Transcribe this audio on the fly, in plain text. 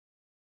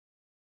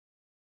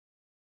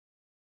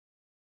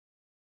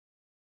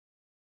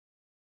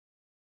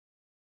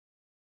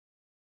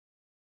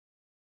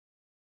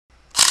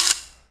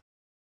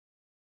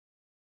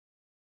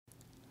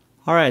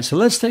All right, so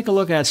let's take a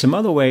look at some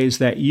other ways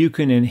that you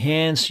can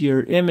enhance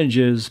your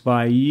images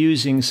by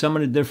using some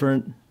of the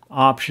different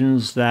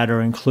options that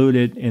are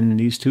included in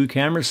these two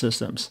camera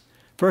systems.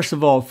 First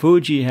of all,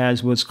 Fuji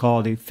has what's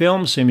called a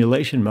film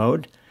simulation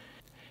mode,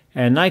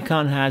 and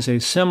Nikon has a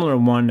similar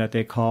one that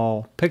they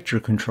call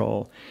picture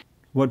control.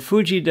 What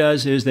Fuji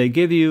does is they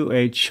give you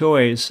a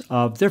choice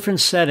of different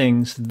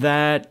settings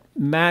that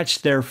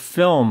match their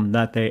film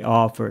that they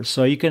offer.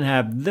 So you can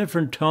have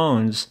different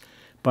tones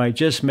by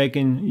just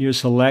making your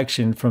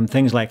selection from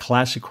things like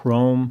classic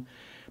chrome,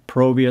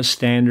 Provia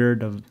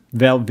standard, of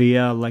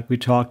Velvia, like we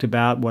talked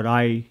about, what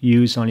I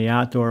use on the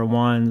outdoor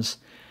ones.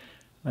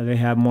 They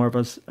have more of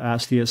a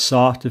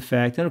soft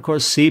effect, and of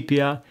course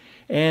sepia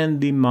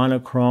and the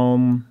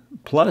monochrome.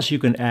 Plus you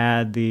can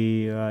add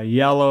the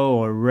yellow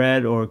or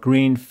red or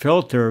green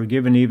filter,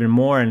 giving even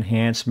more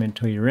enhancement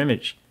to your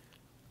image.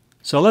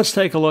 So let's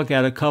take a look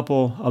at a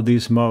couple of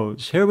these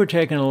modes. Here we're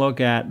taking a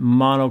look at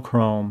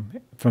monochrome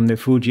from the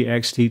Fuji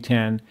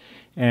X-T10.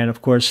 And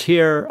of course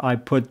here I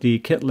put the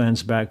kit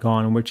lens back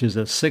on, which is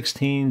a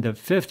 16 to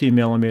 50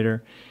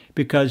 millimeter,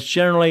 because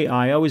generally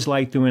I always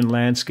like doing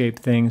landscape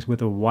things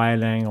with a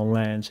wide angle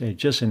lens. It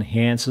just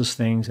enhances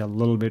things a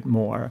little bit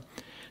more.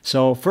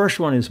 So first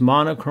one is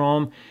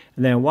monochrome,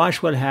 and then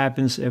watch what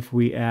happens if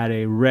we add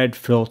a red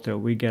filter.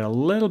 We get a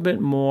little bit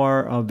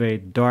more of a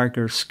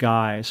darker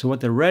sky. So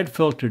what the red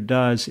filter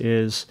does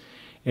is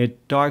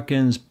it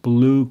darkens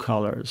blue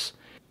colors.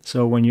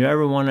 So when you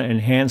ever want to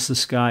enhance the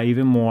sky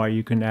even more,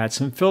 you can add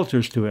some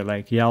filters to it,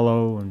 like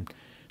yellow, and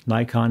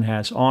Nikon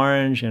has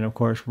orange, and of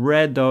course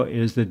red though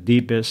is the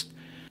deepest.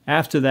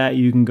 After that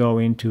you can go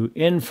into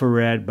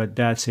infrared, but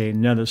that's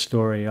another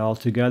story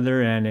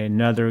altogether and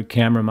another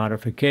camera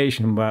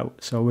modification.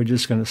 So we're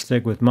just going to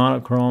stick with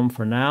monochrome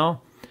for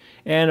now.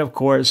 And of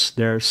course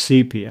there's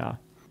sepia.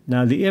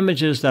 Now the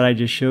images that I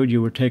just showed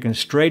you were taken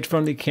straight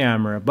from the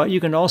camera, but you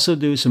can also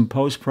do some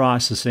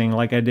post-processing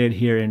like I did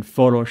here in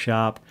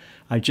Photoshop.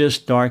 I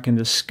just darkened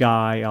the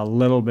sky a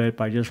little bit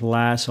by just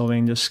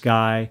lassoing the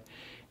sky,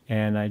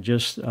 and I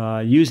just,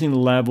 using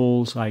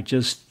levels, I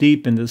just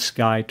deepened the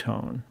sky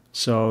tone.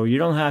 So you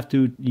don't have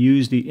to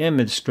use the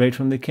image straight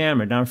from the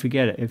camera. Don't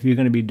forget it. If you're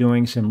going to be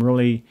doing some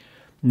really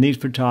neat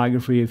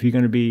photography, if you're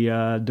going to be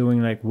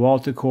doing like wall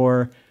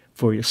decor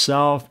for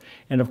yourself,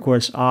 and of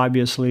course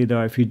obviously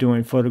though if you're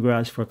doing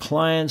photographs for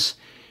clients,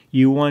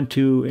 you want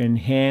to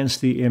enhance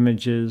the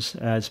images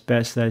as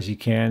best as you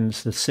can.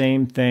 It's the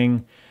same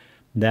thing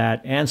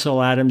that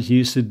Ansel Adams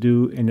used to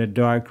do in the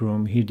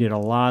darkroom. He did a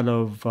lot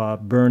of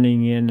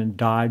burning in and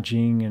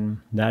dodging and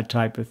that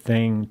type of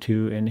thing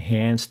to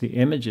enhance the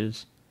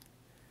images.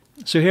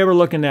 So here we're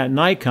looking at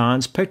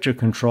Nikon's picture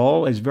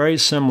control. It's very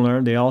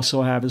similar. They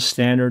also have a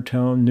standard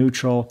tone,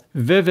 neutral.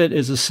 Vivid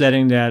is a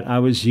setting that I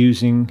was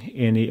using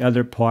in the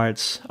other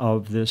parts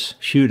of this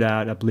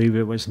shootout. I believe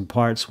it was in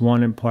parts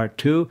 1 and part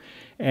 2.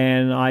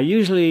 And I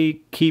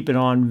usually keep it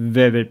on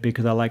vivid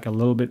because I like a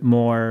little bit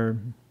more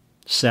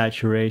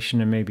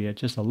saturation and maybe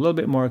just a little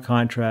bit more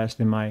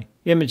contrast in my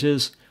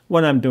images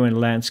when I'm doing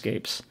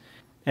landscapes.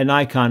 And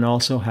Nikon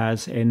also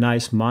has a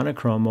nice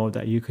monochrome mode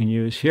that you can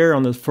use. Here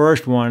on the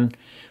first one,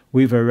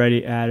 we've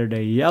already added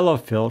a yellow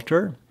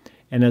filter,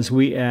 and as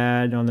we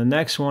add on the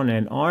next one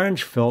an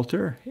orange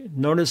filter,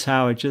 notice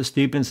how it just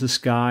deepens the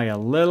sky a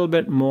little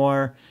bit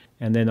more.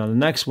 And then on the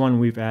next one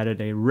we've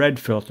added a red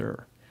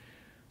filter,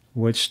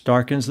 which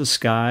darkens the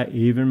sky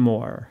even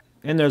more.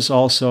 And there's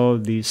also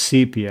the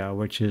sepia,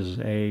 which is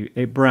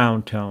a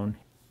brown tone.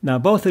 Now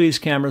both of these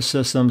camera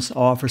systems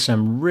offer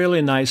some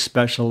really nice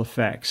special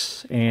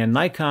effects, and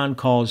Nikon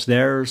calls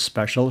theirs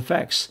special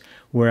effects,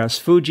 whereas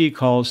Fuji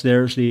calls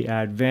theirs the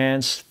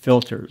advanced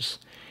filters.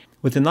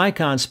 With the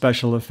Nikon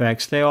special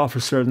effects, they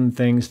offer certain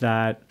things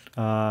that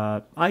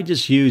I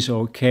just use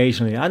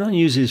occasionally. I don't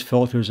use these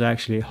filters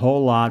actually a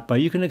whole lot,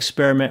 but you can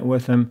experiment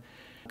with them.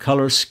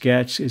 Color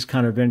sketch is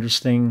kind of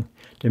interesting.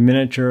 The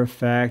miniature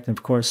effect, and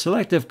of course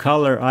selective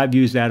color, I've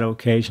used that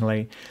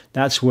occasionally.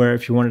 That's where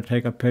if you want to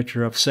take a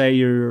picture of, say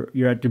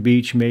you're at the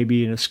beach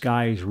maybe and the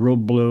sky is real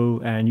blue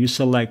and you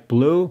select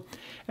blue,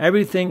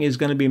 everything is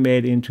going to be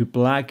made into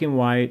black and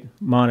white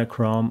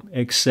monochrome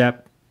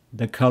except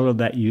the color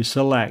that you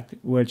select,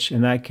 which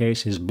in that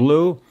case is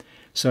blue.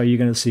 So you're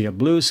going to see a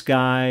blue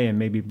sky and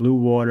maybe blue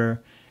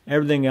water.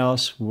 Everything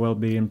else will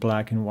be in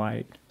black and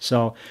white.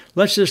 So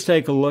let's just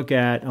take a look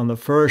at, on the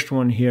first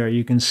one here,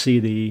 you can see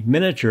the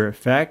miniature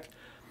effect.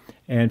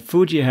 And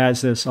Fuji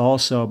has this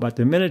also, but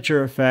the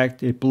miniature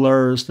effect, it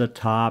blurs the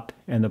top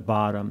and the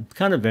bottom.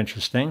 Kind of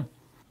interesting.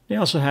 It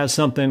also has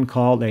something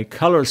called a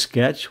color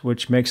sketch,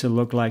 which makes it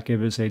look like it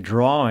was a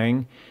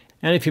drawing.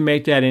 And if you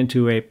make that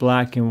into a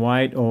black and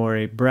white or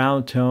a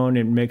brown tone,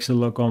 it makes it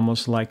look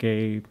almost like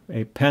a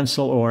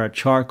pencil or a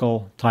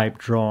charcoal type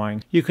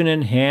drawing. You can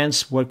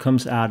enhance what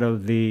comes out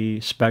of the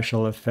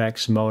special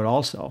effects mode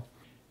also.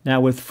 Now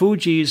with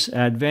Fuji's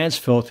advanced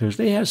filters,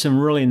 they have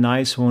some really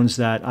nice ones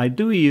that I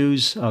do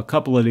use a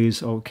couple of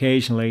these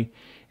occasionally.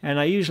 And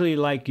I usually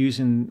like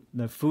using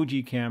the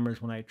Fuji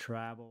cameras when I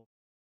travel.